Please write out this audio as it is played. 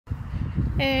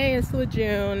Hey, it's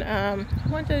LaJune. I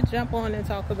want to jump on and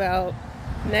talk about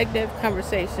negative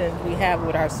conversations we have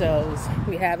with ourselves,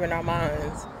 we have in our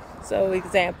minds. So,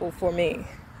 example for me.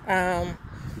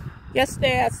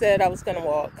 Yesterday I said I was going to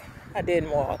walk. I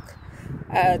didn't walk.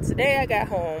 Today I got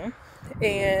home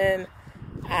and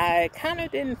I kind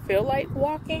of didn't feel like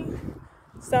walking.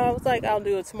 So I was like, I'll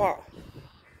do it tomorrow.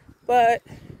 But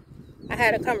I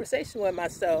had a conversation with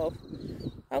myself.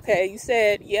 Okay, you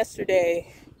said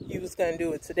yesterday you was going to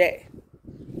do it today.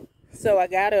 So I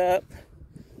got up.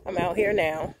 I'm out here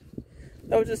now.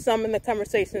 Those are some of the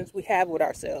conversations we have with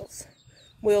ourselves.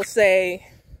 We'll say,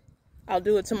 I'll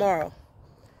do it tomorrow.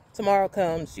 Tomorrow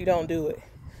comes, you don't do it.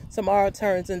 Tomorrow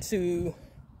turns into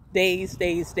days,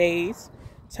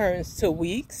 turns to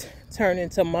weeks, turn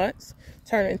into months,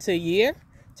 turn into a year,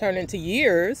 turn into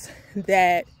years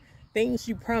that things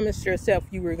you promised yourself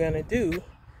you were going to do,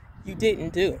 you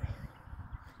didn't do.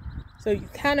 So you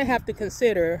kind of have to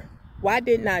consider, why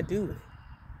didn't I do it?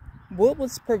 What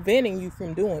was preventing you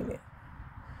from doing it?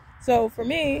 So for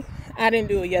me, I didn't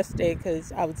do it yesterday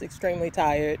because I was extremely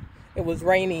tired. It was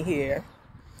rainy here.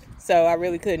 So I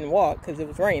really couldn't walk because it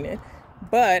was raining.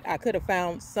 But I could have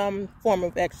found some form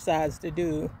of exercise to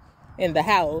do in the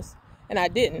house, and I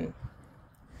didn't.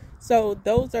 So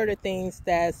those are the things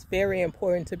that's very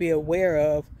important to be aware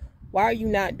of. Why are you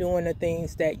not doing the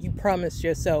things that you promised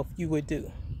yourself you would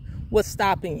do? What's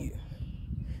stopping you?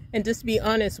 And just be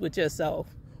honest with yourself.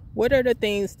 What are the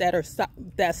things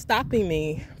that's stopping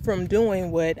me from doing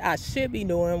what I should be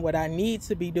doing, what I need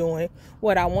to be doing,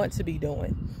 what I want to be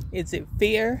doing? Is it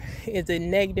fear? Is it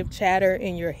negative chatter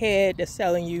in your head that's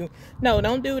telling you, no,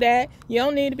 don't do that. You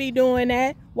don't need to be doing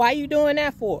that. Why are you doing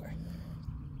that for?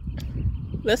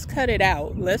 Let's cut it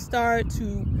out. Let's start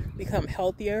to become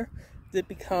healthier, to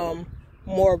become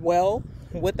more well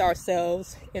with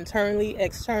ourselves, internally,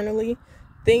 externally.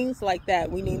 Things like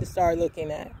that we need to start looking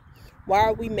at. Why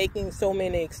are we making so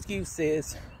many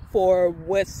excuses for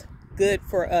what's good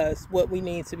for us, what we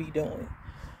need to be doing?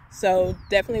 So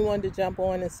definitely wanted to jump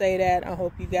on and say that. I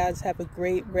hope you guys have a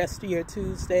great rest of your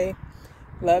Tuesday.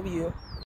 Love you.